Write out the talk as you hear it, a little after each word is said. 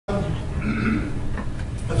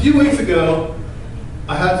A few weeks ago,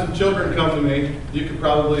 I had some children come to me. You could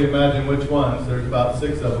probably imagine which ones. There's about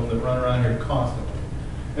 6 of them that run around here constantly.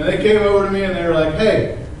 And they came over to me and they were like,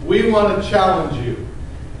 hey, we want to challenge you.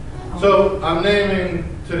 So I'm naming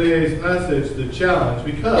today's message The Challenge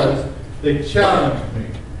because they challenged me.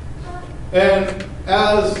 And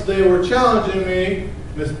as they were challenging me,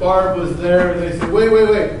 Miss Barb was there and they said, wait,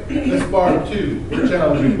 Miss Barb too, we're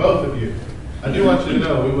challenging both of you. I do want you to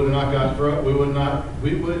know we would have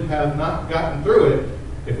not gotten through it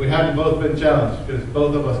if we hadn't both been challenged, because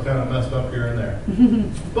both of us kind of messed up here and there.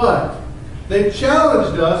 But they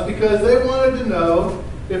challenged us because they wanted to know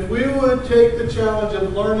if we would take the challenge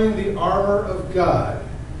of learning the armor of God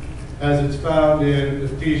as it's found in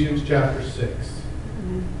Ephesians chapter 6.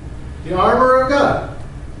 The armor of God.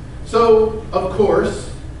 So, of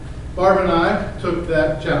course, Barb and I took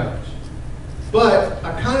that challenge. But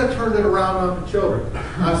I kind of turned it around on the children.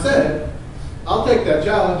 I said, I'll take that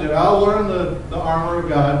challenge and I'll learn the armor of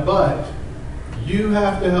God, but you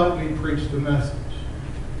have to help me preach the message.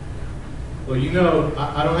 Well, you know,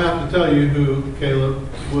 I don't have to tell you who Caleb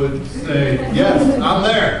would say, yes, I'm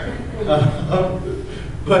there.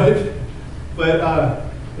 But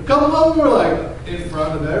a couple of them were like in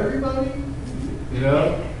front of everybody, you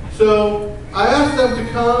know. So I asked them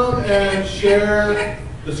to come and share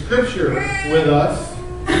the scripture with us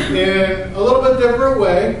in a little bit different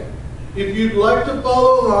way. If you'd like to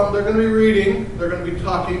follow along, they're going to be reading, they're going to be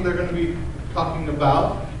talking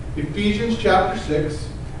about Ephesians chapter 6,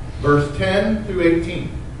 verse 10 through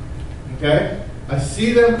 18. Okay? I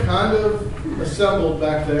see them kind of assembled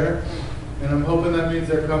back there, and I'm hoping that means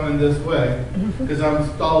they're coming this way, because I'm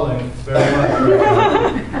stalling very much.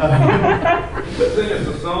 Sing us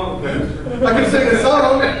a song, Pastor. I can sing a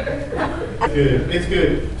song. It's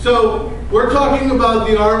good. So, we're talking about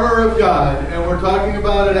the armor of God, and we're talking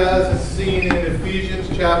about it as it's seen in Ephesians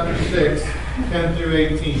chapter 6, 10 through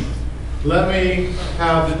 18. Let me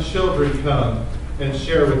have the children come and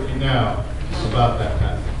share with you now about that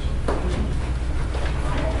passage.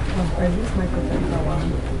 Are these microphones are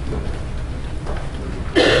on?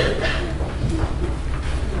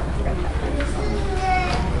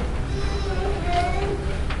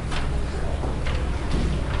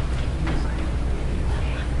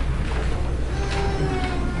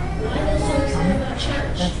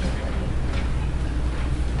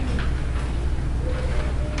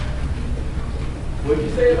 What did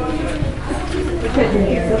you say about church?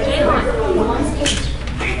 Jaylon, come on, let's get it.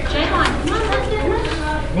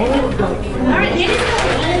 All right,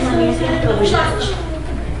 church.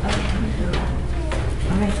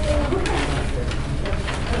 All right.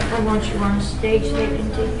 I want you on stage. They can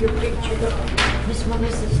take your picture. Miss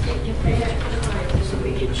Melissa, take your picture so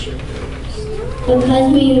we can show this. Because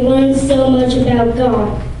we learn so much about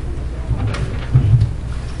God.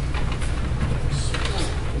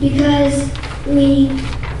 Because we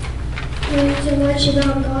learn so much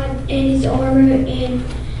about God and His armor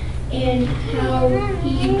and how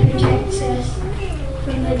He protects us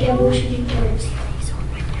from the devil's shooting darts.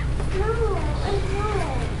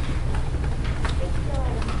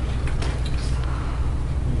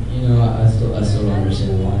 You know, I still don't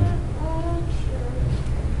understand why.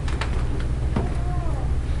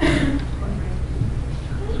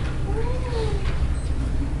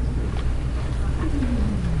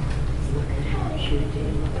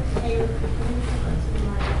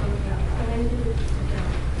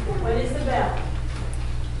 What is the bell?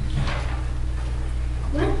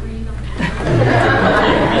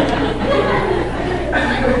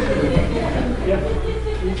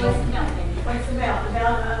 What's the bell? The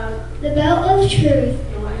bell of? The belt of truth.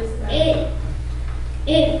 What is the bell?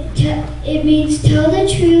 It means tell the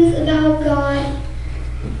truth about God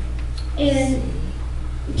and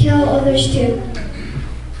tell others too.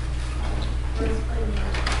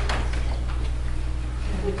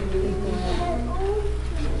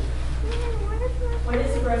 What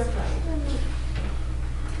is the breastplate?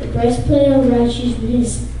 The breastplate of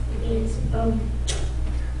righteousness is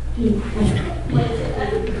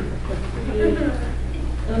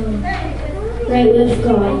right with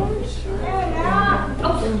God.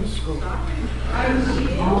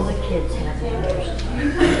 All the kids have theirs.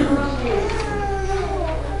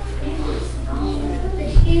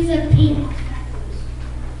 Here's a pink.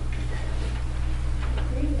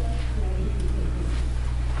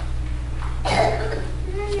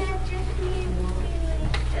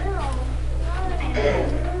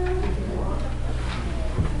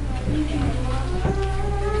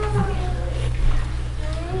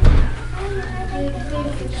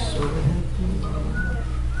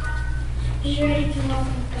 He's ready to walk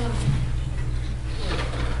with God.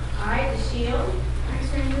 All right, the shield. Our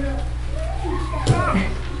son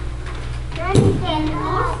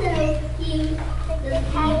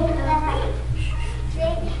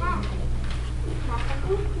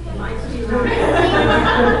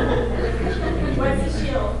What's the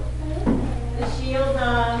shield? The shield,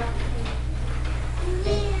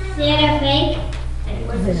 Santa fake. and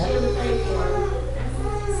what's the shield plate for?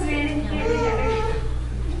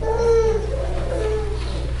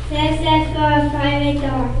 Santa stands for a private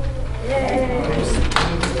door.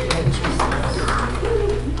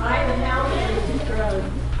 I have a helmet.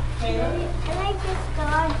 Caleb? I like this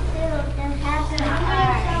God too. The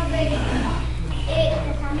It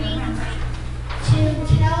means to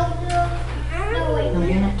tell the No,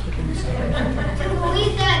 you're not taking this. to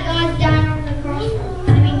believe that God died on the cross.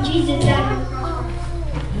 I mean Jesus died on the cross.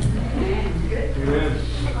 Amen.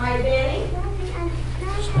 All right, Benny?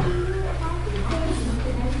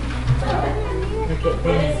 Look at What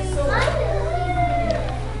Ben. is the sword?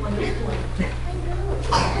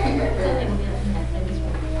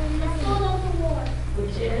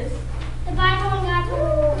 Which is? The Bible and God's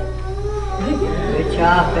word. Good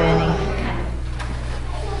job, Benny.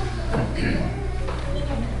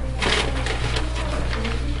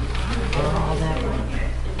 All that right.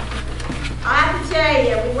 I have to tell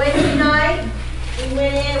you, Wednesday night, we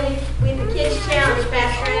went in with the kids' challenge,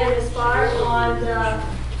 Pastor Ed and Miss Barr, on the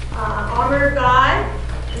armor of God,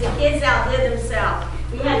 and the kids outdid themselves.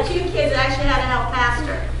 We had 2 kids that actually had to help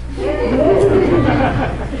Pastor.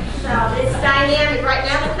 So it's dynamic. Right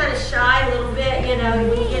now they're kind of shy a little bit, you know, when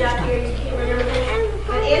you get up here, you can't remember things.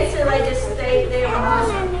 But instantly they were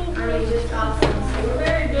awesome. I mean, just awesome. So we're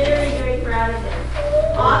very, very, very proud of them.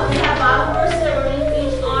 We have our ceremony,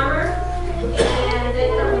 each armor, and they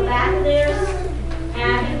come on the back of theirs,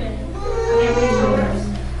 Abby, and every yours.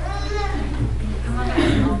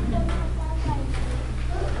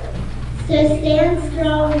 So stand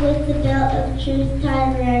strong with the belt of truth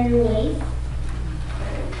tied around your waist.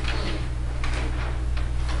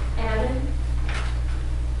 Evan.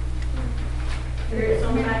 There's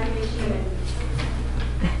on the back of your shoe.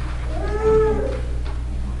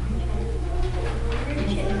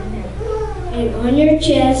 And on your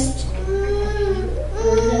chest,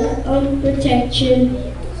 for the protection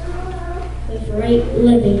of right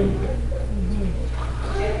living.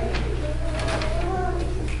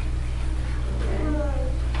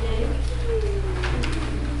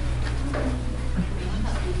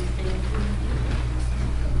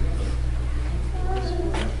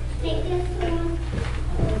 Take this one.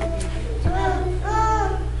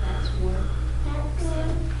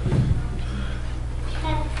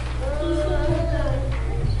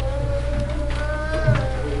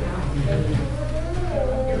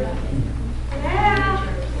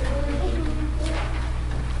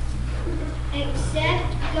 Accept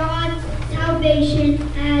God's salvation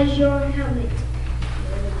as your helmet.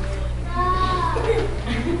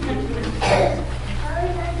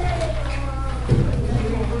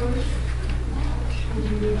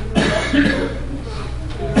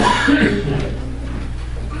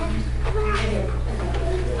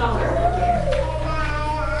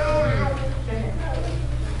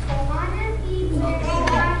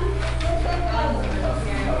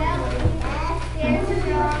 Get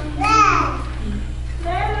your belt.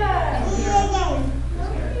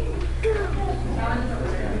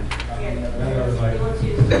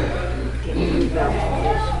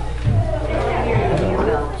 Your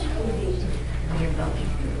belt. Your belt.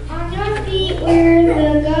 On your feet where the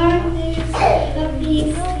garters of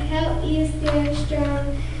peace help you stand strong.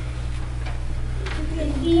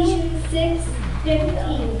 Ephesians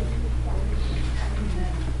 6:15.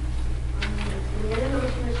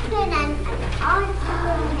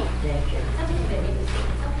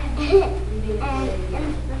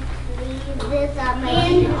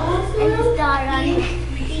 And also the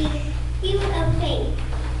shield of faith.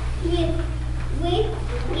 With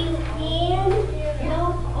you and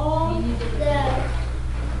help all the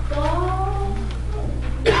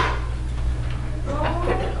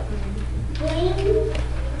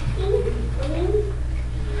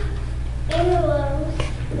arrows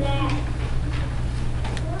that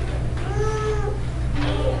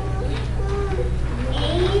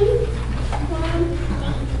aim from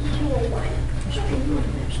the evil one.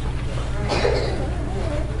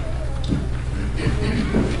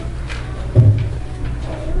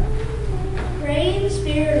 Pray in the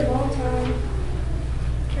Spirit of all time.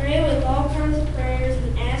 Pray with all kinds of prayers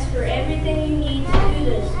and ask for everything you need to do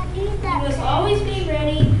this. You must always be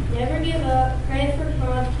ready, never give up. Pray for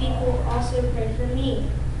God's people, also pray for me.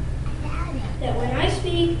 That when I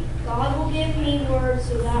speak, God will give me words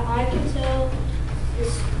so that I can tell the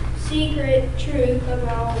secret truth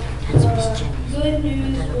about good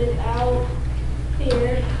news without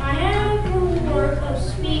fear, I have the work of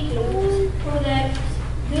speaking for that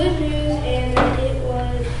good news and that it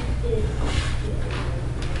was it.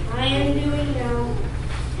 I am doing now.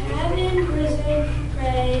 Have in prison,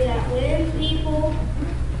 pray that when people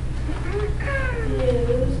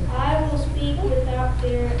news, I will speak without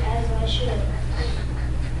fear as I should.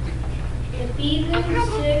 Ephesians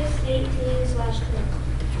 6:18/12.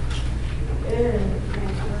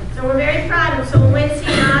 So we're very proud of them. So on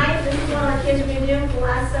Wednesday night, this is what our kids have been doing for the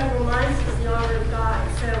last several months, is the armor of God.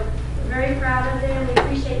 So we're very proud of them. We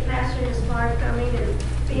appreciate Pastor and his wife coming and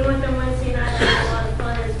being with them Wednesday night. They had a lot of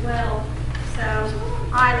fun as well. So,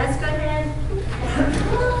 all right, let's go ahead.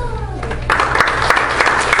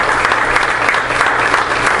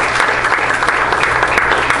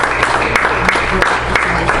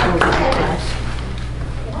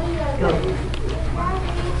 Go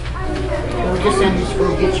to Sunday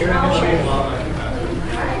school, get your undershirt.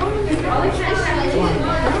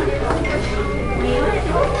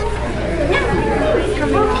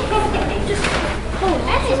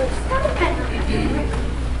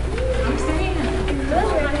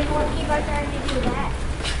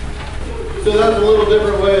 So that's a little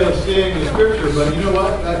different way of seeing the scripture, but you know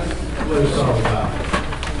what? That's what it's all about.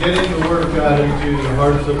 Getting the Word of God into the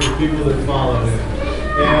hearts of the people that follow Him.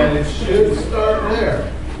 And it should start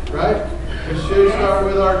there, right? It should start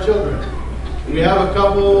with our children. We have a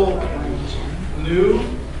couple new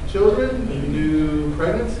children, new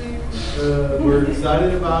pregnancies. We're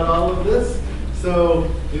excited about all of this. So,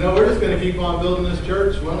 you know, we're just going to keep on building this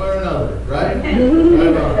church one way or another, right?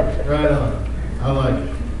 Right on, right on. I like it.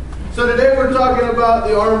 So today we're talking about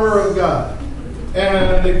the armor of God.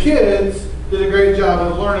 And the kids did a great job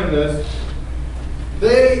of learning this.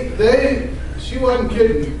 She wasn't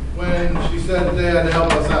kidding when she said that they had to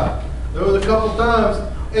help us out. There was a couple times,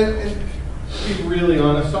 and to be really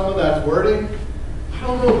honest, some of that's wording. I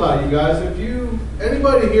don't know about you guys. If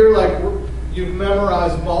anybody here, like, you've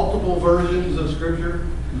memorized multiple versions of Scripture,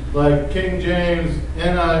 like King James,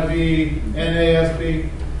 NIV, NASB,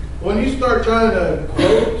 when you start trying to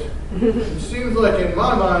quote, it seems like, in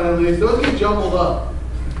my mind at least, those get jumbled up.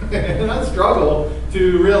 And I struggle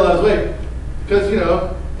to realize, wait, because,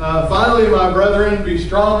 finally, my brethren, be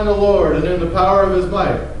strong in the Lord and in the power of His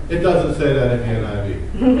might. It doesn't say that in the NIV.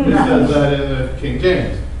 It says that in the King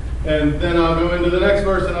James. And then I'll go into the next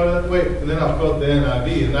verse and I'll wait, and then I'll quote the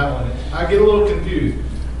NIV and that one. I get a little confused.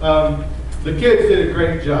 The kids did a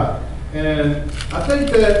great job. And I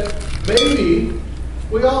think that maybe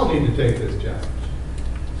we all need to take this challenge.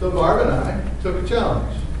 So Barb and I took a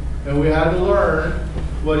challenge. And we had to learn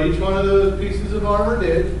what each one of those pieces of armor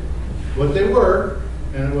did, what they were,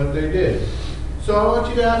 and what they did. So I want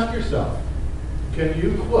you to ask yourself, can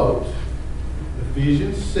you quote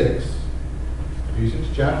Ephesians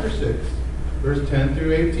chapter 6, verse 10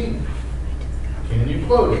 through 18? Can you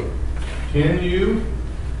quote it? Can you,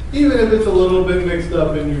 even if it's a little bit mixed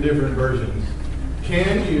up in your different versions,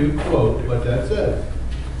 can you quote what that says?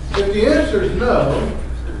 If the answer is no,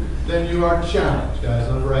 then you are challenged as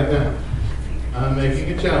of right now. I'm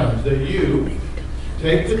making a challenge that you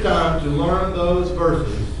take the time to learn those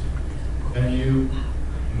verses and you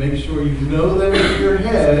make sure you know them in your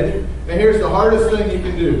head. And here's the hardest thing you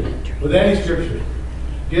can do with any scripture.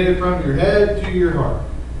 Get it from your head to your heart.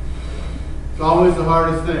 It's always the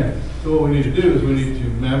hardest thing. So what we need to do is we need to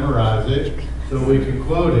memorize it so we can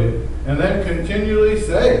quote it and then continually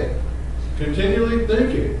say it. Continually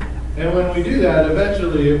think it. And when we do that,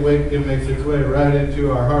 eventually it makes its way right into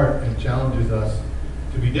our heart and challenges us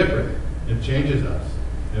to be different. It changes us.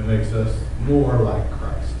 It makes us more like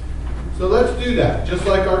Christ. So let's do that, just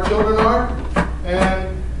like our children are.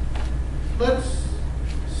 And let's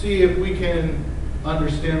see if we can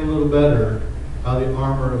understand a little better how the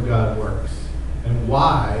armor of God works and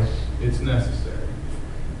why it's necessary.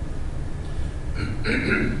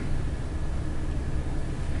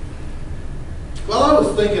 Well, I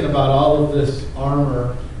was thinking about all of this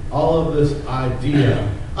armor, all of this idea.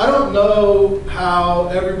 I don't know how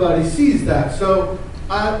everybody sees that. So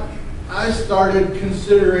I started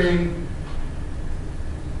considering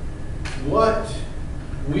what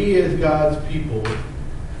we as God's people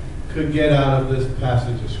could get out of this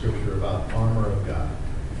passage of Scripture about armor of God.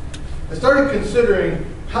 I started considering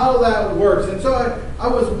how that works. And so I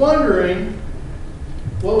was wondering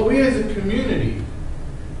what we as a community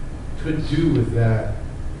could do with that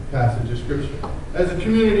passage of Scripture. As a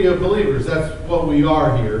community of believers, that's what we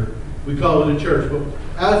are here. We call it a church. But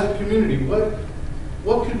as a community, what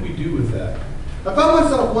could we do with that? I found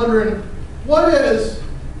myself wondering, what is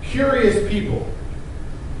curious people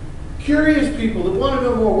that want to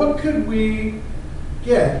know more, what could we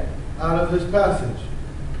get out of this passage.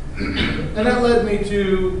 And that led me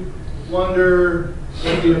to wonder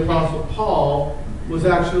what the Apostle Paul was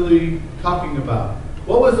actually talking about.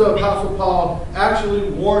 What was the Apostle Paul actually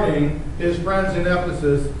warning his friends in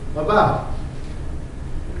Ephesus about?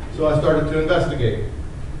 So I started to investigate,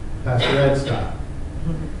 Pastor Ed style.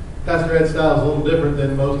 Pastor Ed style is a little different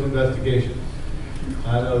than most investigations.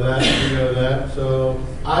 I know that, you know that. So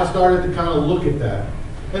I started to kind of look at that.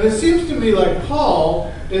 And it seems to me like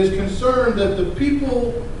Paul is concerned that the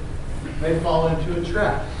people may fall into a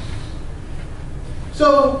trap.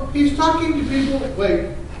 So he's talking to people,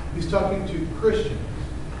 he's talking to Christians.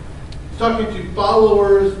 He's talking to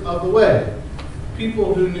followers of the way,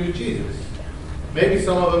 people who knew Jesus. Maybe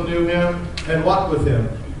some of them knew him and walked with him,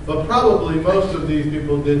 but probably most of these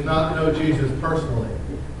people did not know Jesus personally.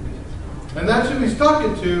 And that's who he's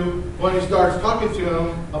talking to when he starts talking to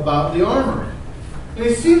them about the armor. And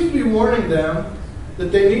he seems to be warning them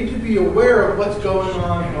that they need to be aware of what's going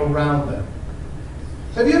on around them.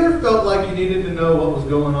 Have you ever felt like you needed to know what was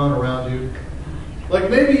going on around you? Like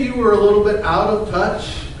maybe you were a little bit out of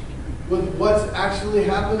touch with what's actually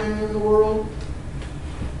happening in the world?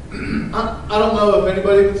 I don't know if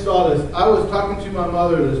anybody even saw this. I was talking to my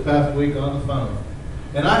mother this past week on the phone,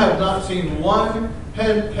 and I have not seen one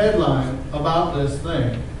headline about this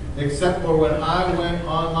thing, except for when I went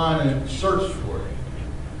online and searched for it.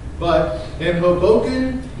 But in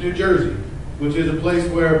Hoboken, New Jersey, which is a place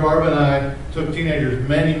where Barb and I took teenagers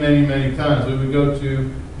many, many, many times. We would go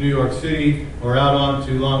to New York City or out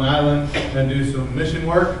onto Long Island and do some mission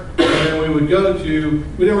work. And then we would go to,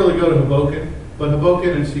 we didn't really go to Hoboken, but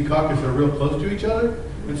Hoboken and Secaucus are real close to each other.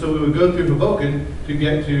 And so we would go through Hoboken to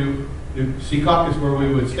get to Secaucus where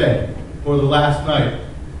we would stay for the last night.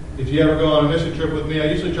 If you ever go on a mission trip with me, I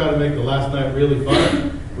usually try to make the last night really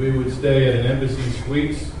fun. We would stay at an embassy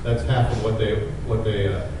suites. That's half of what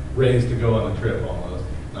they raised to go on the trip almost.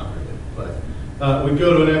 Not really, but we'd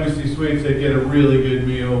go to an embassy suites. They'd get a really good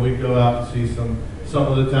meal. We'd go out to see some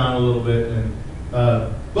of the town a little bit. And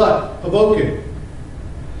but Hoboken,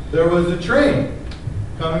 there was a train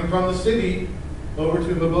coming from the city over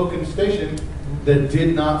to Hoboken Station that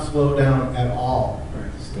did not slow down at all.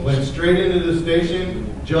 Went straight into the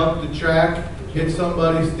station, jumped the track, hit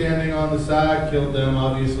somebody standing on the side, killed them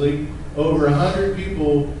obviously. Over 100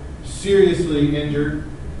 people seriously injured,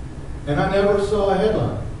 and I never saw a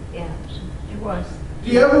headline. Yeah, it was.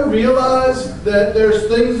 Do you ever realize that there's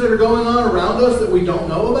things that are going on around us that we don't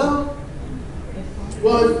know about?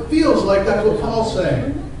 Well, it feels like that's what Paul's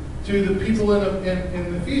saying to the people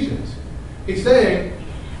in Ephesians. He's saying,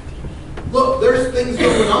 look, there's things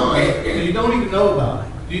going on that you don't even know about,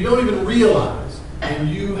 that you don't even realize, and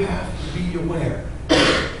you have to be aware.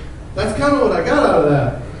 That's kind of what I got out of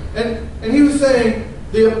that. And he was saying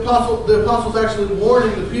the apostle's actually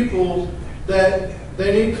warning the people that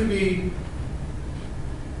they need to be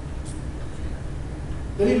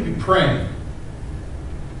praying.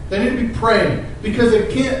 They need to be praying because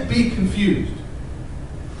they can't be confused.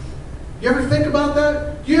 You ever think about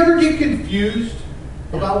that? Do you ever get confused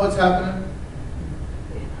about what's happening?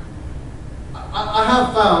 I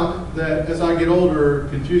have found that as I get older,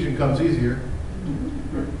 confusion comes easier.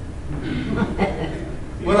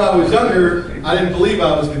 When I was younger, I didn't believe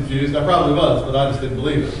I was confused. I probably was, but I just didn't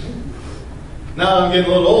believe it. Now I'm getting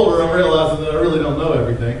a little older, I'm realizing that I really don't know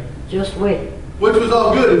everything. Just wait. Which was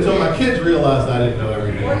all good until my kids realized I didn't know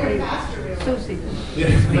everything. Or your pastor realized. Susie.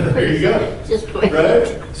 Yeah, there you go. Just wait.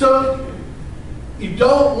 Right? So, you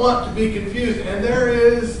don't want to be confused. And there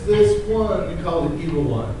is this one, we call the evil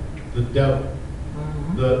one, the devil.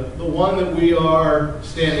 The one that we are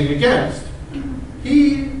standing against.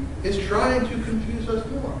 He is trying to confuse us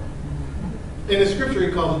more. In the scripture,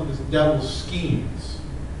 he calls it the devil's schemes.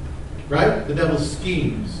 Right? The devil's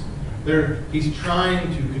schemes. He's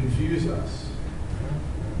trying to confuse us.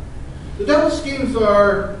 The devil's schemes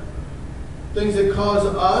are things that cause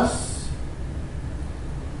us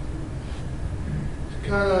to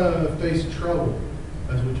kind of face trouble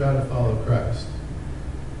as we try to follow Christ.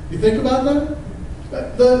 You think about that?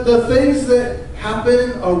 The things that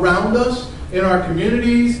happen around us, in our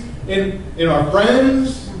communities, in our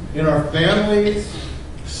friends, in our families,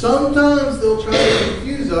 sometimes they'll try to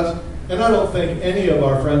confuse us, and I don't think any of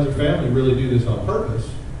our friends or family really do this on purpose,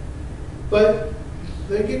 but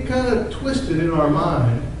they get kind of twisted in our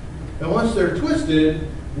mind, and once they're twisted,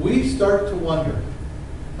 we start to wonder,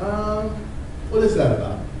 what is that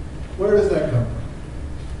about? Where does that come from?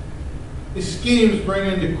 These schemes bring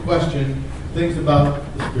into question things about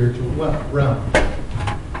the spiritual realm,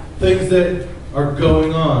 things that are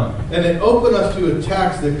going on, and they open us to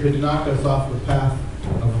attacks that could knock us off the path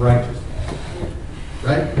of righteousness.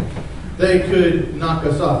 Right? they could knock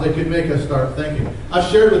us off. They could make us start thinking. I've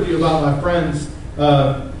shared with you about my friends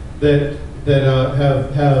that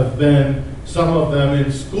have been, some of them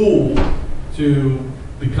in school to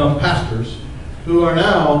become pastors, who are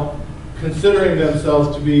now considering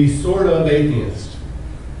themselves to be sort of atheists.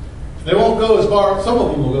 They won't go as far, some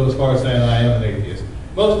of them will go as far as saying, I am an atheist.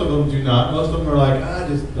 Most of them do not. Most of them are like, I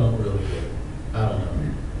just don't really get it. I don't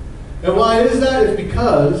know. And why is that? It's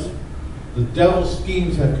because the devil's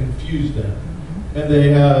schemes have confused them. And they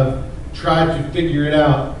have tried to figure it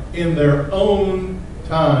out in their own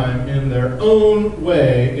time, in their own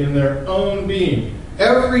way, in their own being.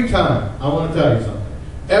 Every time, I want to tell you something.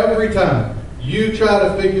 Every time you try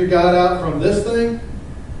to figure God out from this thing,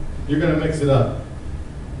 you're going to mix it up.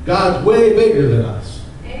 God's way bigger than us.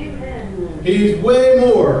 Amen. He's way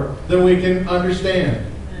more than we can understand.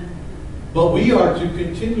 But we are to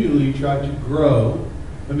continually try to grow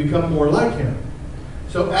and become more like Him.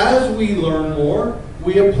 So as we learn more,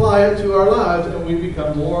 we apply it to our lives and we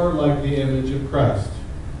become more like the image of Christ.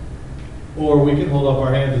 Or we can hold up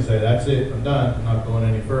our hands and say, that's it, I'm done, I'm not going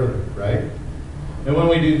any further, right? And when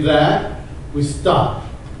we do that, we stop.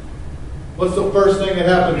 What's the first thing that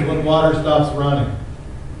happens when water stops running?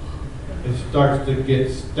 It starts to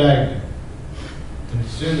get stagnant. And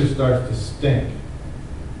soon it starts to stink.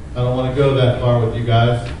 I don't want to go that far with you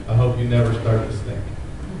guys. I hope you never start to stink.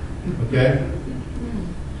 Okay?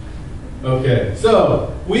 Okay,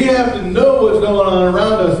 so we have to know what's going on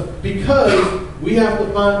around us because we have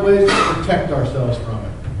to find ways to protect ourselves from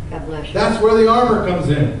it. God bless you. That's where the armor comes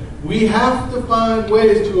in. We have to find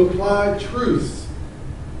ways to apply truths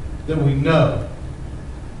that we know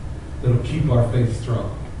that'll keep our faith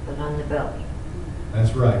strong. Put on the belt.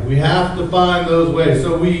 That's right. We have to find those ways.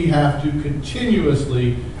 So we have to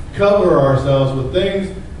continuously cover ourselves with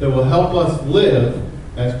things that will help us live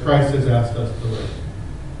as Christ has asked us to live.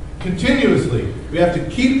 Continuously. We have to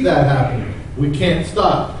keep that happening. We can't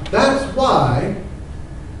stop. That's why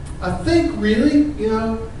I think really,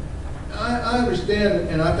 I understand,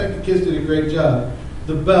 and I think the kids did a great job.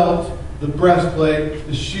 The belt, the breastplate,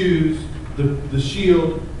 the shoes, the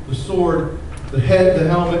shield, the sword, the head, the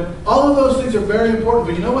helmet, all of those things are very important.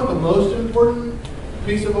 But you know what the most important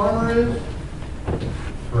piece of armor is?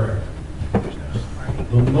 Prayer.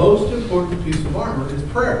 The most important piece of armor is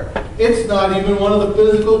prayer. It's not even one of the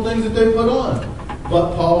physical things that they put on.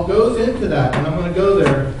 But Paul goes into that, and I'm going to go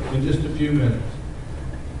there in just a few minutes.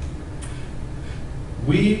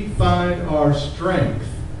 We find our strength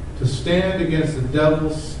to stand against the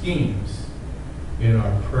devil's schemes in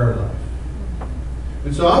our prayer life.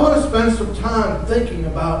 And so I want to spend some time thinking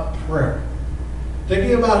about prayer.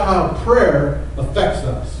 Thinking about how prayer affects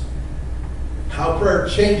us. How prayer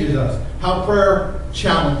changes us. How prayer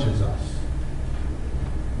challenges us.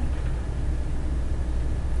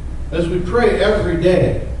 As we pray every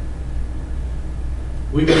day,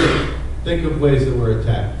 we can think of ways that we're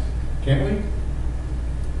attacked. Can't we?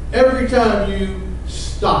 Every time you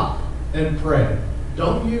stop and pray,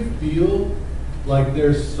 don't you feel like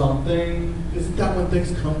there's something, isn't that when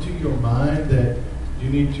things come to your mind that you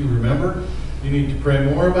need to remember, you need to pray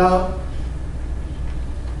more about?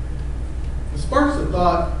 It sparks the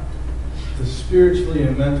thought to spiritually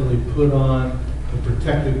and mentally put on the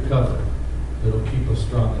protective cover that'll keep us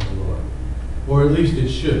strong in the Lord. Or at least it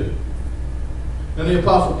should. And the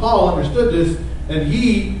Apostle Paul understood this, and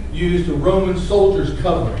he used a Roman soldier's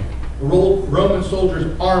covering, a Roman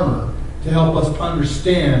soldier's armor, to help us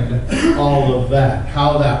understand all of that,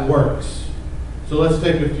 how that works. So let's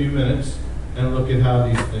take a few minutes and look at how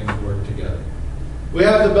these things work together. We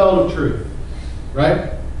have the belt of truth,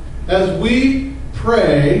 right? As we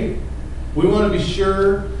pray, we want to be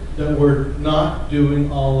sure that we're not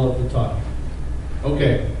doing all of the talking.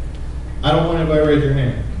 Okay, I don't want anybody to raise your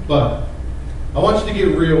hand, but I want you to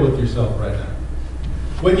get real with yourself right now.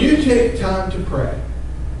 When you take time to pray,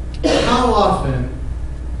 how often,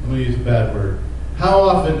 I'm going to use a bad word, how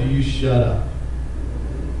often do you shut up?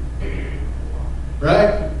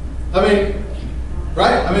 Right? I mean,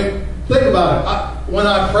 think about it. When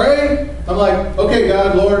I pray, I'm like, okay,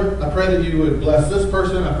 God, Lord, I pray that you would bless this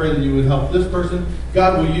person. I pray that you would help this person.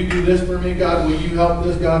 God, will you do this for me? God, will you help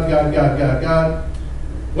this? God.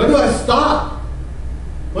 When do I stop?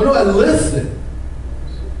 When do I listen?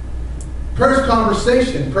 Prayer's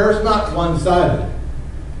conversation. Prayer's not one-sided.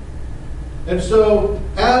 And so,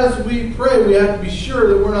 as we pray, we have to be sure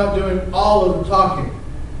that we're not doing all of the talking.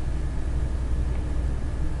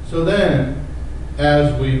 So then,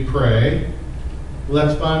 as we pray,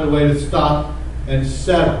 let's find a way to stop and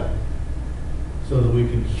settle so that we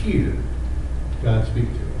can hear God speak to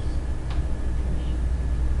us.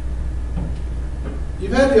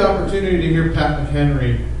 You've had the opportunity to hear Pat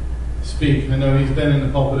McHenry speak. I know he's been in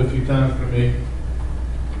the pulpit a few times for me.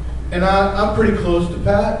 And I'm pretty close to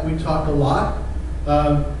Pat. We talk a lot.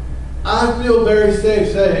 I feel very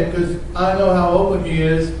safe saying, because I know how open he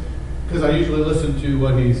is, because I usually listen to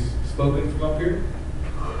what he's spoken from up here.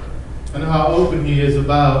 I know how open he is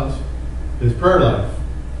about his prayer life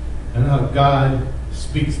and how God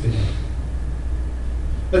speaks to him.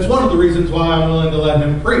 That's one of the reasons why I'm willing to let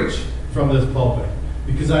him preach from this pulpit,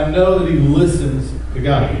 because I know that he listens to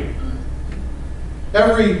God.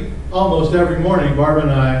 Almost every morning, Barb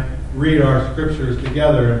and I read our scriptures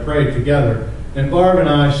together and pray together. And Barb and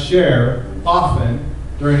I share often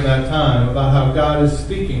during that time about how God is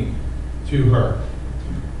speaking to her.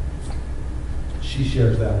 She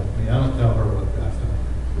shares that with me. I don't tell her what God's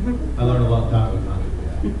telling her. I learned a long time ago not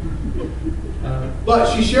to do that.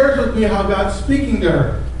 But she shares with me how God's speaking to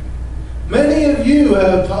her. Many of you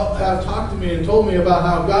have talked to me and told me about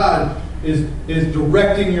how God is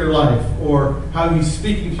directing your life or how He's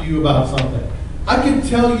speaking to you about something. I can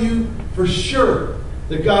tell you for sure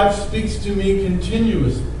that God speaks to me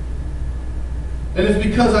continuously. And it's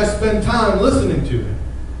because I spend time listening to Him.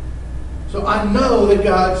 So I know that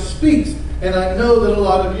God speaks. And I know that a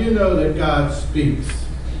lot of you know that God speaks.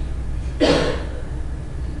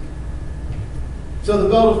 So the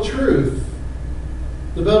belt of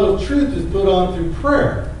truth is put on through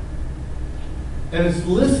prayer. And it's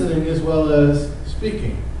listening as well as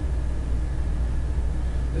speaking.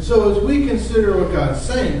 And so as we consider what God's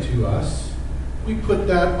saying to us, we put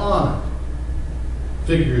that on,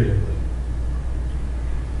 figuratively.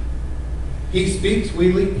 He speaks,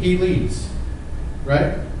 He leads.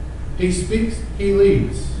 Right? He speaks, He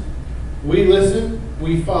leads. We listen,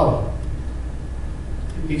 we follow.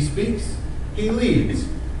 He speaks, He leads.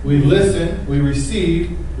 We listen, we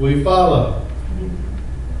receive, we follow.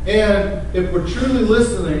 And if we're truly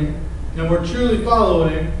listening and we're truly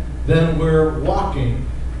following, then we're walking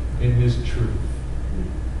in His truth.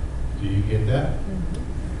 Do you get that?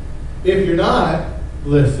 If you're not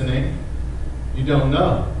listening, you don't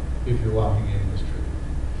know if you're walking in His truth.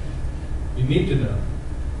 You need to know.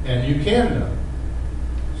 And you can know.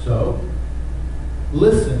 So,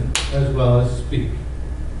 listen as well as speak.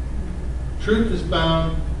 Truth is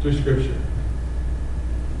found through Scripture.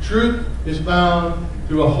 Truth is found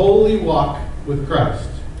through a holy walk with Christ.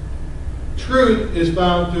 Truth is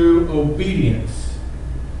found through obedience.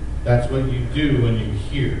 That's what you do when you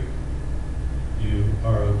hear. You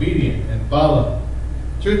are obedient and follow.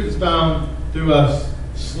 Truth is found through us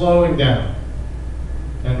slowing down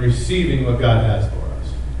and receiving what God has for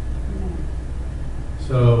us.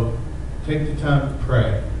 So, take the time to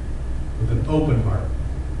pray with an open heart.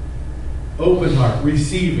 Open heart,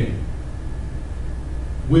 receiving,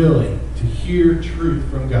 willing to hear truth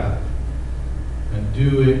from God and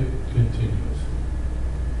do it continuously.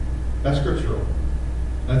 That's scriptural.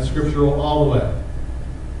 That's scriptural all the way.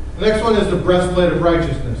 The next one is the breastplate of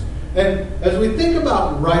righteousness. And as we think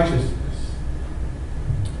about righteousness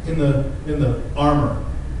in the armor,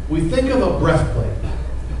 we think of a breastplate.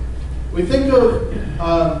 We think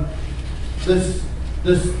of this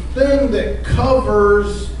thing that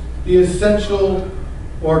covers the essential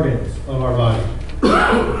organs of our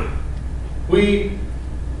body. We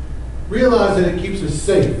realize that it keeps us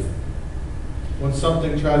safe when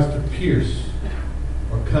something tries to pierce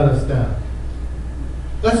or cut us down.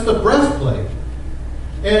 That's the breastplate.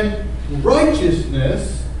 And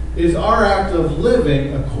righteousness is our act of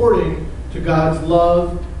living according to God's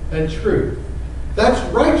love and truth. That's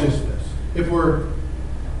righteousness. If we're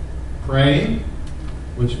praying,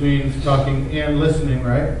 which means talking and listening,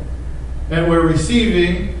 right? And we're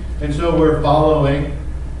receiving, and so we're following,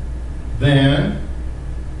 then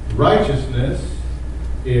righteousness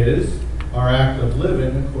is our act of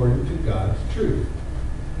living according to God's truth.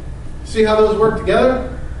 See how those work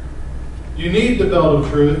together? You need the belt of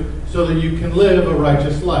truth so that you can live a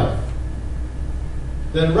righteous life.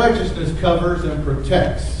 Then righteousness covers and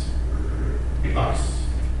protects us.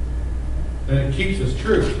 And it keeps us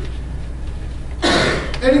true.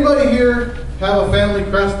 Anybody here have a family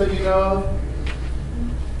crest that you know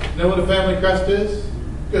of? Know what a family crest is?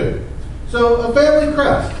 Good. So a family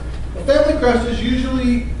crest. A family crest is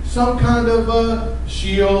usually some kind of a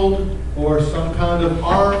shield or some kind of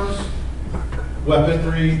arms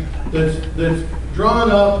weaponry that's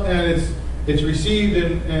drawn up, and it's received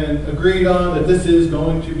and agreed on that this is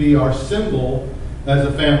going to be our symbol as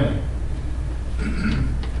a family.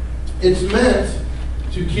 It's meant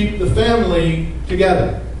to keep the family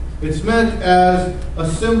together. It's meant as a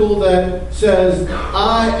symbol that says,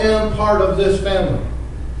 I am part of this family.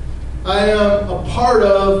 I am a part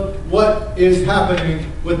of what is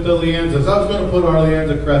happening with the Leanzas. I was going to put our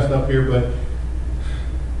Leanza crest up here, but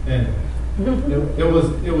anyway, it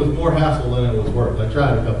was more hassle than it was worth. I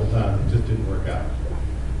tried a couple times, it just didn't work out.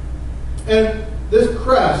 And this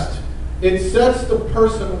crest, it sets the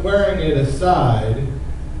person wearing it aside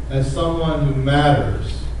as someone who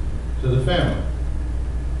matters to the family.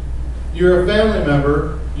 You're a family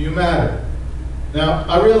member, you matter. Now,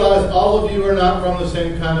 I realize all of you are not from the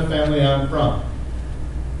same kind of family I'm from.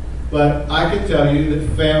 But I can tell you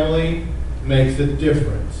that family makes a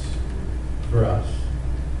difference for us.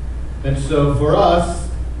 And so for us,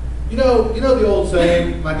 you know the old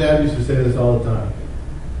saying, my dad used to say this all the time.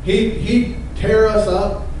 He'd tear us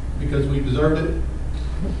up because we deserved it.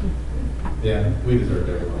 Yeah, we deserved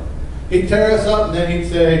every one. He'd tear us up and then he'd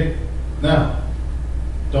say, now,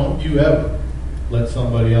 don't you ever let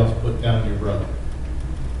somebody else put down your brother.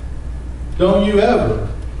 Don't you ever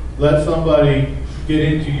let somebody get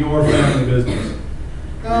into your family business.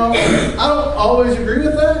 Now, I don't always agree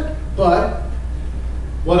with that, but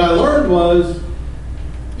what I learned was,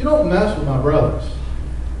 you don't mess with my brothers.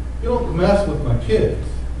 You don't mess with my kids.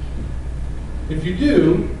 If you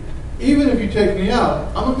do, even if you take me out,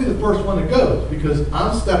 I'm going to be the first one that goes because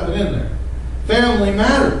I'm stepping in there. Family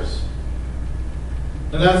matters.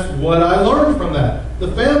 And that's what I learned from that.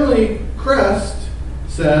 The family crest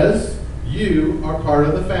says you are part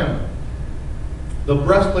of the family. The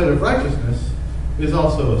breastplate of righteousness is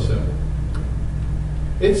also a symbol.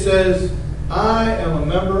 It says, I am a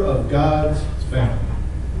member of God's family.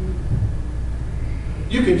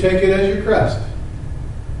 You can take it as your crest.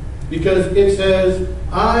 Because it says,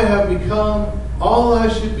 I have become all I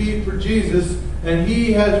should be for Jesus, and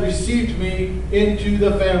He has received me into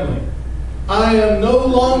the family. I am no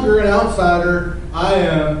longer an outsider. I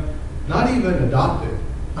am not even adopted.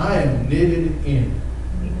 I am knitted in.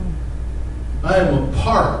 I am a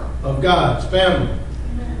part of God's family.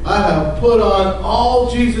 I have put on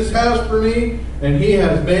all Jesus has for me, and He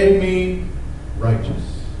has made me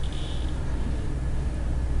righteous.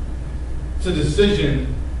 It's a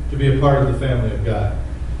decision to be a part of the family of God.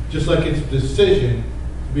 Just like it's a decision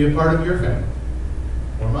to be a part of your family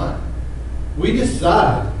or mine. We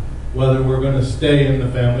decide whether we're going to stay in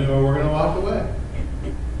the family or we're going to walk away.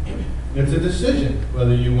 It's a decision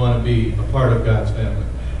whether you want to be a part of God's family.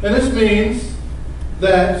 And this means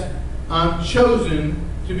that I'm chosen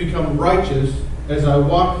to become righteous as I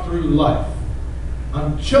walk through life.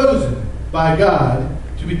 I'm chosen by God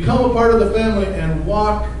to become a part of the family and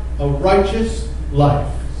walk a righteous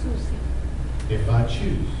life. If I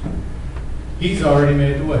choose. He's already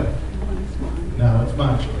made the way. Now it's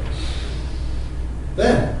my choice.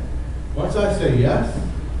 Then, once I say yes,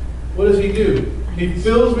 what does He do? He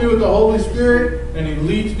fills me with the Holy Spirit and He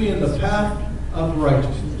leads me in the path of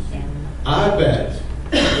righteousness. I bet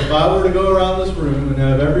if I were to go around this room and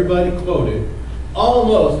have everybody quoted,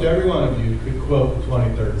 almost every one of you could quote the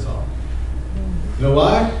 23rd Psalm. You know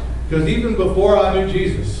why? Because even before I knew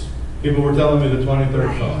Jesus, people were telling me the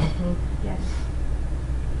 23rd Psalm.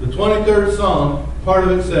 The 23rd Psalm, part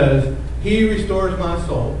of it says, He restores my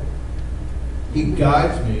soul. He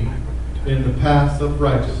guides me in the paths of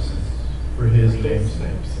righteousness for His name's sake.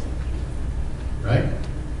 Right?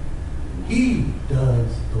 He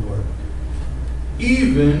does the work.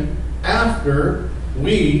 Even after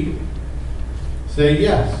we say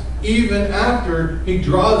yes. Even after He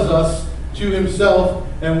draws us to Himself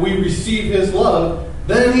and we receive His love,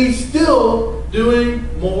 then He's still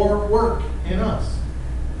doing more work in us.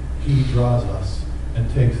 He draws us and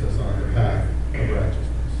takes us on the path of righteousness.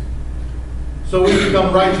 So we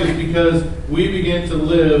become righteous because we begin to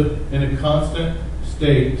live in a constant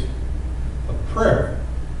state of prayer.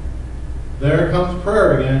 There comes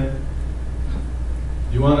prayer again.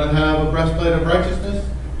 You want to have a breastplate of righteousness?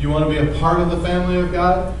 You want to be a part of the family of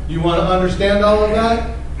God? You want to understand all of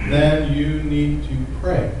that? Then you need to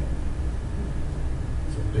pray.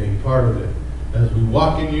 It's a big part of it. As we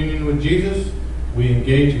walk in union with Jesus, we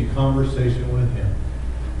engage in conversation with Him.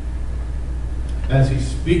 As He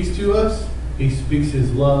speaks to us, He speaks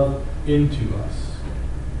His love into us.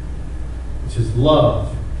 It's His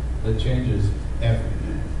love that changes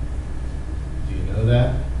everything. Do you know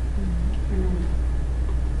that?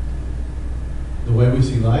 The way we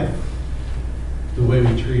see life, the way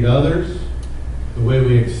we treat others, the way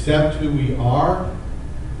we accept who we are,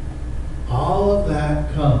 all of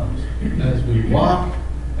that comes as we walk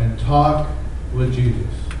and talk with Jesus.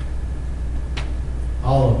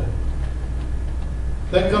 All of it.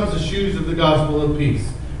 Then comes the shoes of the gospel of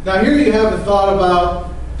peace. Now here you have the thought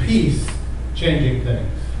about peace changing things.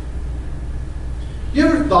 You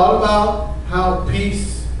ever thought about how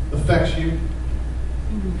peace affects you?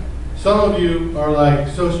 Some of you are like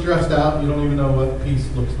so stressed out you don't even know what peace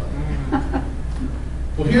looks like.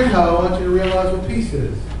 Well, here's how I want you to realize what peace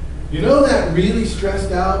is. You know that really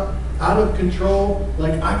stressed out of control,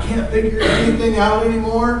 like I can't figure anything out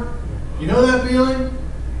anymore? You know that feeling?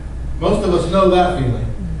 Most of us know that feeling.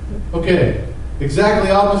 Okay, exactly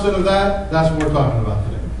opposite of that, that's what we're talking about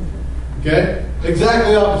today. Okay?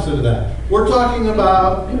 Exactly opposite of that. We're talking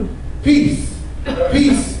about peace.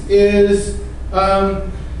 Peace is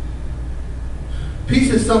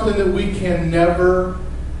something that we can never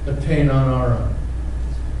attain on our own.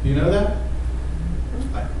 Do you know that?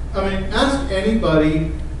 I mean, ask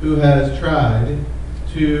anybody who has tried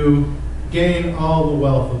to gain all the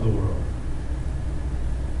wealth of the world.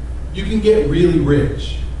 You can get really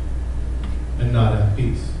rich and not have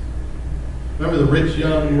peace. Remember the rich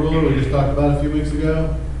young ruler we just talked about a few weeks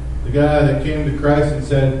ago? The guy that came to Christ and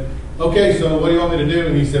said, okay, so what do you want me to do?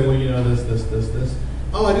 And he said, well, you know, this.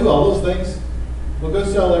 Oh, I do all those things. Well, go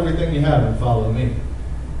sell everything you have and follow me.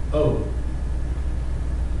 Oh.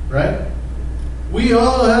 Right? We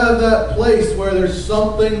all have that place where there's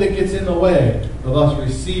something that gets in the way of us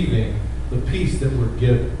receiving the peace that we're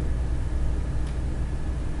given.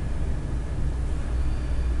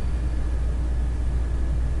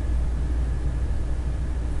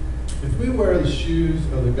 If we wear the shoes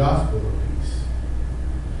of the gospel of peace,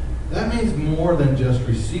 that means more than just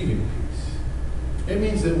receiving peace. It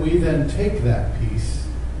means that we then take that peace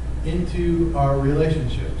into our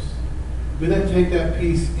relationships. We then take that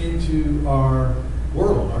peace into our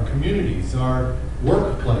world, our communities, our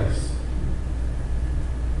workplace.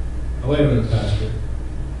 Oh, wait a minute, Pastor.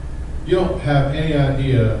 You don't have any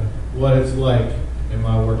idea what it's like in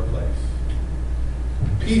my workplace.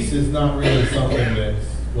 Peace is not really something that's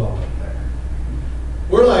welcome there.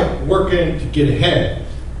 We're like working to get ahead.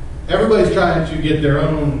 Everybody's trying to get their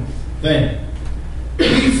own thing.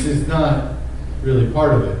 Peace is not really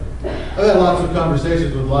part of it. I've had lots of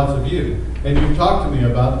conversations with lots of you, and you've talked to me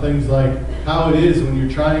about things like how it is when you're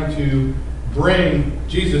trying to bring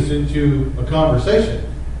Jesus into a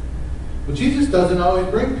conversation. But Jesus doesn't always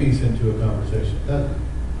bring peace into a conversation, does he?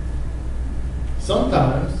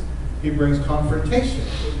 Sometimes he brings confrontation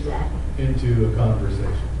into a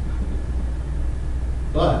conversation.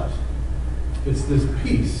 But it's this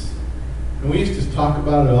peace. And we used to talk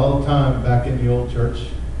about it all the time back in the old church.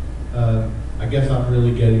 I guess I'm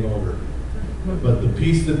really getting older. But the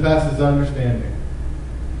peace that passes understanding.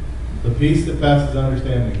 The peace that passes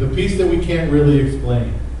understanding. The peace that we can't really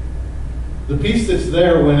explain. The peace that's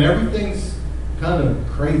there when everything's kind of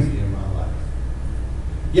crazy in my life.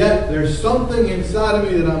 Yet there's something inside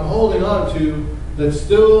of me that I'm holding on to that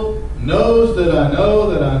still knows that I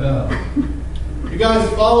know that I know. You guys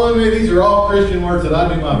following me? These are all Christian words that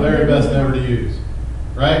I do my very best never to use.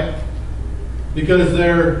 Right? Because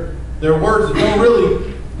they're words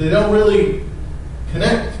that don't really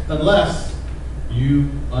connect unless you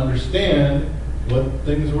understand what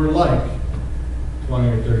things were like 20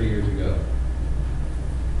 or 30 years ago.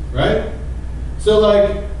 Right? So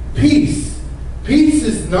like peace. Peace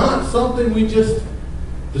is not something we just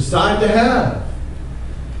decide to have.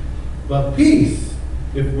 But peace,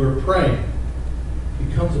 if we're praying,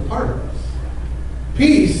 becomes a part of us.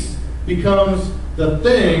 Peace becomes the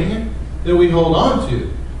thing that we hold on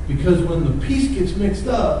to. Because when the peace gets mixed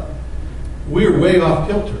up, we're way off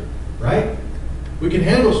kilter, right? We can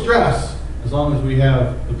handle stress as long as we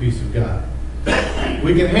have the peace of God.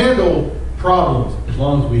 We can handle problems as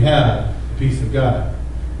long as we have the peace of God.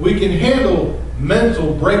 We can handle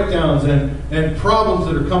mental breakdowns and problems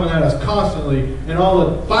that are coming at us constantly and all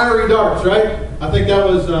the fiery darts, right? I think that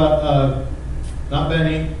was, not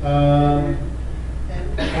Benny,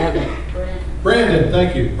 Brandon,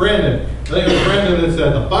 thank you. Brandon. I think it was Brandon that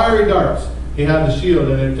said the fiery darts. He had the shield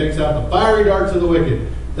and it takes out the fiery darts of the wicked.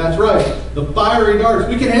 That's right. The fiery darts.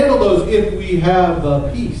 We can handle those if we have the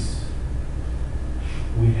peace.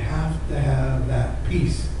 We have to have that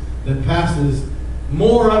peace that passes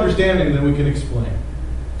more understanding than we can explain.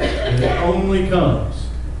 And it only comes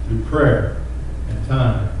through prayer and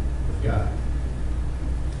time with God.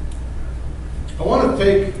 I want to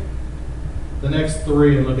take the next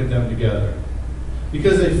three and look at them together,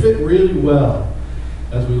 because they fit really well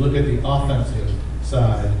as we look at the offensive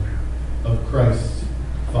side of Christ's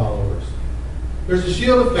followers. There's the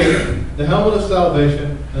shield of faith, the helmet of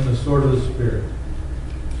salvation, and the sword of the Spirit.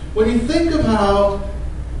 When you think of how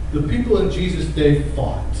the people in Jesus' day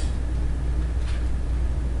fought,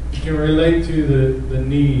 you can relate to the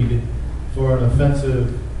need for an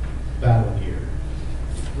offensive battle gear.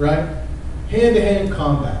 Right? Hand-to-hand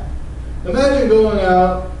combat. Imagine going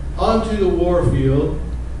out onto the war field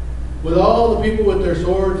with all the people with their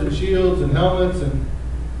swords and shields and helmets, and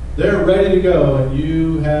they're ready to go, and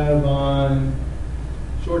you have on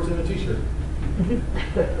shorts and a t-shirt.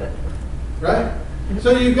 Right?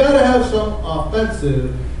 So you've got to have some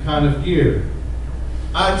offensive kind of gear.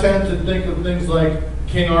 I tend to think of things like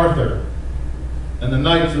King Arthur and the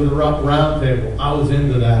Knights of the Round Table. I was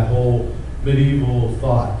into that whole medieval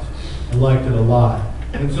thought. I liked it a lot.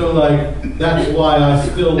 And so, like, that's why I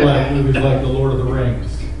still like movies like The Lord of the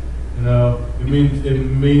Rings. You know, it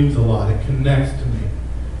means a lot. It connects to me.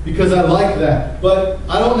 Because I like that. But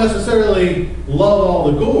I don't necessarily love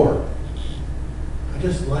all the gore. I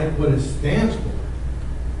just like what it stands for.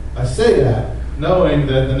 I say that knowing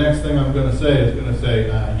that the next thing I'm going to say is going to say,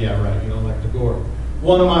 yeah, right, you don't like the gore.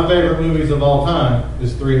 One of my favorite movies of all time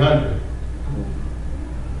is 300.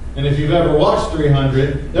 And if you've ever watched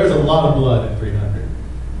 300, there's a lot of blood in 300.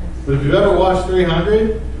 But if you've ever watched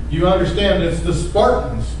 300, you understand it's the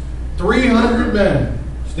Spartans, 300 men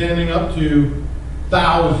standing up to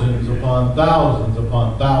thousands upon thousands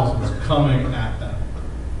upon thousands coming at them.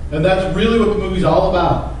 And that's really what the movie's all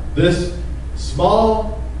about. This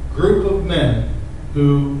small group of men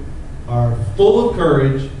who are full of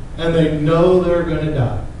courage and they know they're going to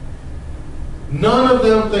die. None of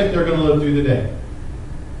them think they're going to live through the day.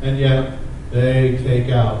 And yet, they take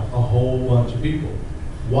out a whole bunch of people.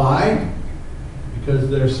 Why? Because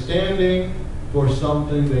they're standing for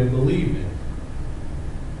something they believe in.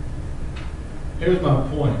 Here's my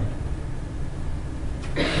point.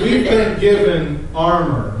 We've been given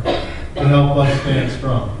armor to help us stand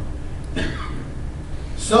strong.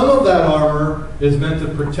 Some of that armor is meant to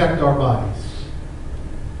protect our bodies.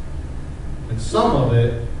 And some of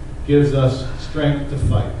it gives us strength to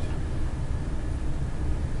fight.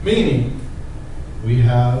 Meaning, we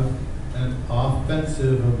have an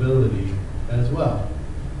offensive ability as well.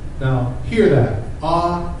 Now, hear that.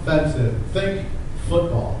 Offensive. Think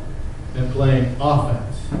football and playing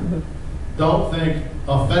offense. Don't think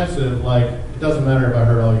offensive like it doesn't matter if I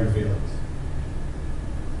hurt all your feelings.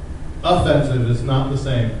 Offensive is not the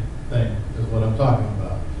same thing as what I'm talking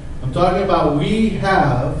about. I'm talking about we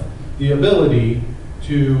have the ability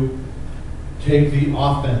to take the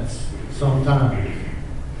offense sometimes.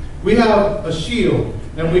 We have a shield,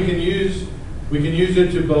 and we can use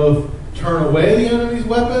it to both turn away the enemy's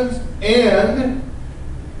weapons and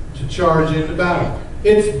to charge into battle.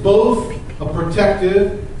 It's both a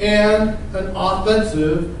protective and an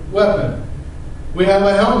offensive weapon. We have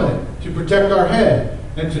a helmet to protect our head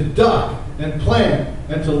and to duck and plant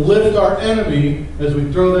and to lift our enemy as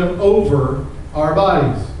we throw them over our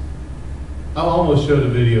bodies. I almost showed a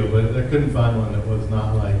video, but I couldn't find one that was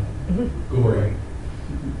not like gory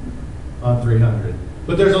on 300.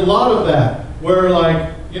 But there's a lot of that where,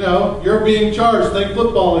 like, you know, you're being charged. Think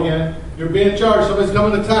football again. You're being charged. Somebody's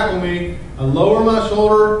coming to tackle me. I lower my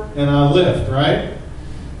shoulder and I lift, right?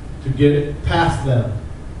 To get past them.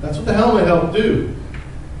 That's what the helmet helped do.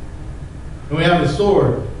 And we have the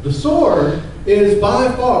sword. The sword is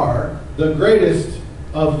by far the greatest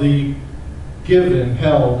of the given,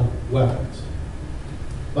 held weapons.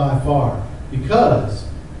 By far. Because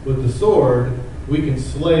with the sword, we can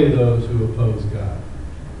slay those who oppose God.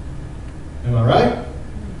 Am I right?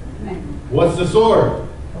 What's the sword?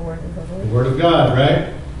 The Word of God,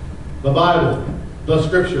 right? The Bible, the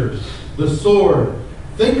Scriptures, the sword.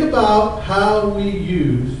 Think about how we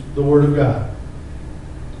use the Word of God.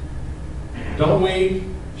 Don't we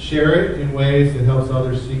share it in ways that helps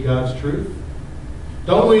others see God's truth?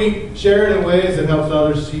 Don't we share it in ways that helps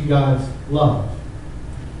others see God's love?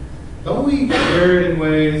 Don't we share it in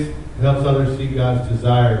ways that helps others see God's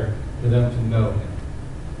desire for them to know Him?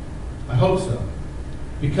 I hope so.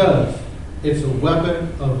 Because it's a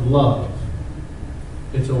weapon of love.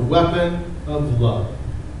 It's a weapon of love,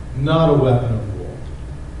 not a weapon of war.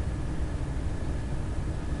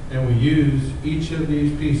 And we use each of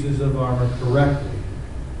these pieces of armor correctly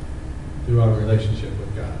through our relationship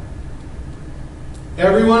with God.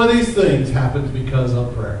 Every one of these things happens because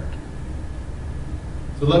of prayer.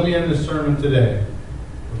 So let me end the sermon today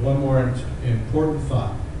with one more important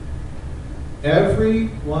thought. Every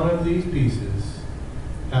one of these pieces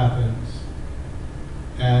happens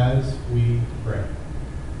as we pray.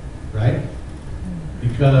 Right?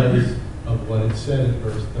 Because of what it said in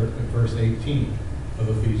verse 18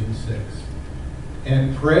 of Ephesians 6.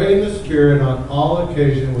 And pray in the Spirit on all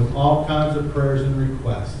occasions with all kinds of prayers and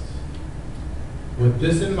requests. With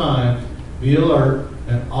this in mind, be alert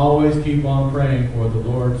and always keep on praying for the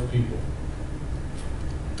Lord's people.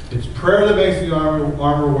 It's prayer that makes the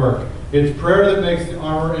armor work. It's prayer that makes the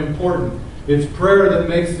armor important. It's prayer that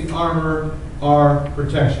makes the armor our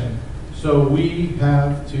protection. So we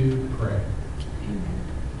have to pray.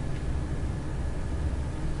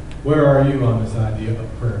 Where are you on this idea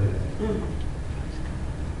of prayer today?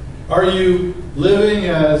 Are you living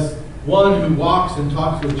as one who walks and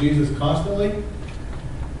talks with Jesus constantly?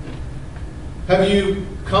 Have you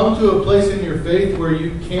come to a place in your faith where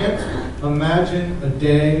you can't imagine a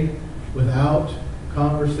day without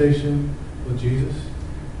conversation with Jesus?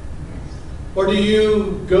 Or do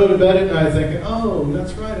you go to bed at night thinking, oh,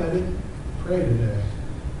 that's right, I didn't pray today.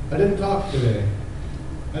 I didn't talk today.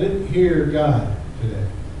 I didn't hear God today.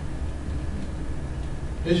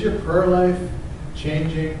 Is your prayer life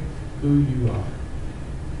changing who you are?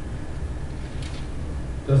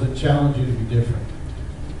 Does it challenge you to be different?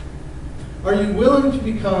 Are you willing to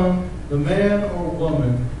become the man or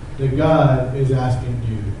woman that God is asking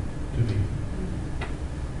you to be?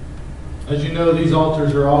 As you know, these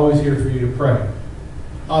altars are always here for you to pray.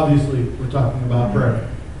 Obviously, we're talking about prayer.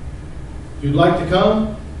 If you'd like to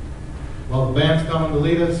come, while the band's coming to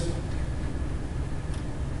lead us,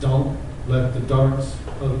 don't let the darts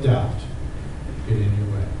of doubt